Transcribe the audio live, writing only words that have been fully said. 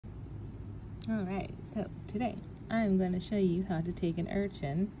Alright, so today I'm going to show you how to take an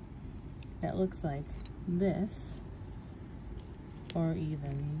urchin that looks like this, or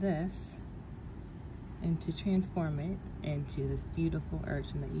even this, and to transform it into this beautiful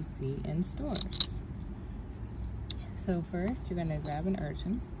urchin that you see in stores. So first, you're going to grab an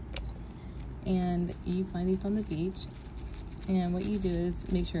urchin, and you find these on the beach, and what you do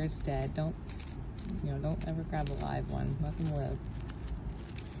is make sure it's dead. Don't ever grab a live one. Let them live.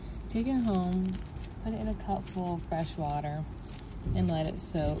 Take it home, put it in a cup full of fresh water, and let it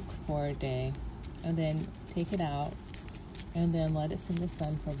soak for a day. And then take it out, and then let it sit in the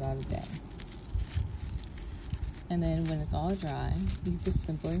sun for about a day. And then when it's all dry, you just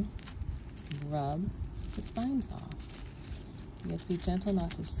simply rub the spines off. You have to be gentle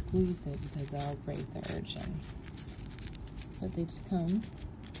not to squeeze it because that'll break the urchin. But they just come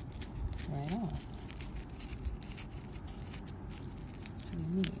right off. It's pretty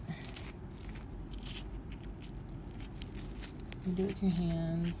neat. You do it with your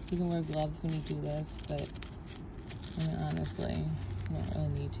hands. You can wear gloves when you do this, but I mean, honestly, you don't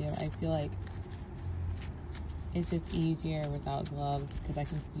really need to. I feel like it's just easier without gloves because I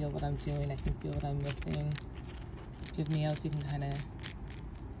can feel what I'm doing. I can feel what I'm missing. If you have nails, you can kind of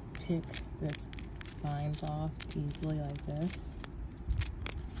pick the spines off easily like this.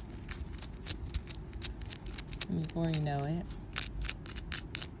 And before you know it,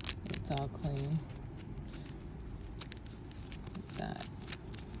 it's all clean. That.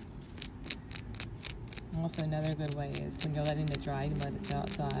 Also, another good way is when you're letting it dry, you can let it sit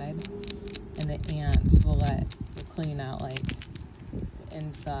outside, and the ants will clean out like the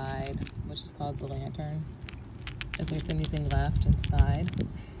inside, which is called the lantern. If there's anything left inside,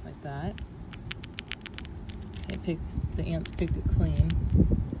 like that, the ants picked it clean,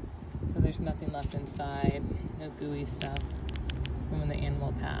 so there's nothing left inside, no gooey stuff from when the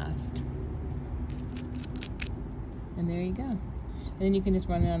animal passed. And there you go. And then you can just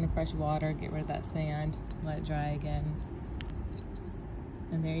run it under fresh water, get rid of that sand, let it dry again.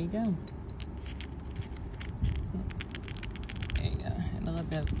 And there you go. There you go. And a little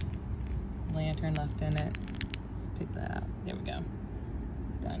bit of lantern left in it. Let's pick that out. There we go.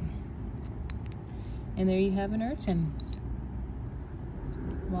 Done. And there you have an urchin.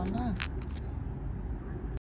 Voila.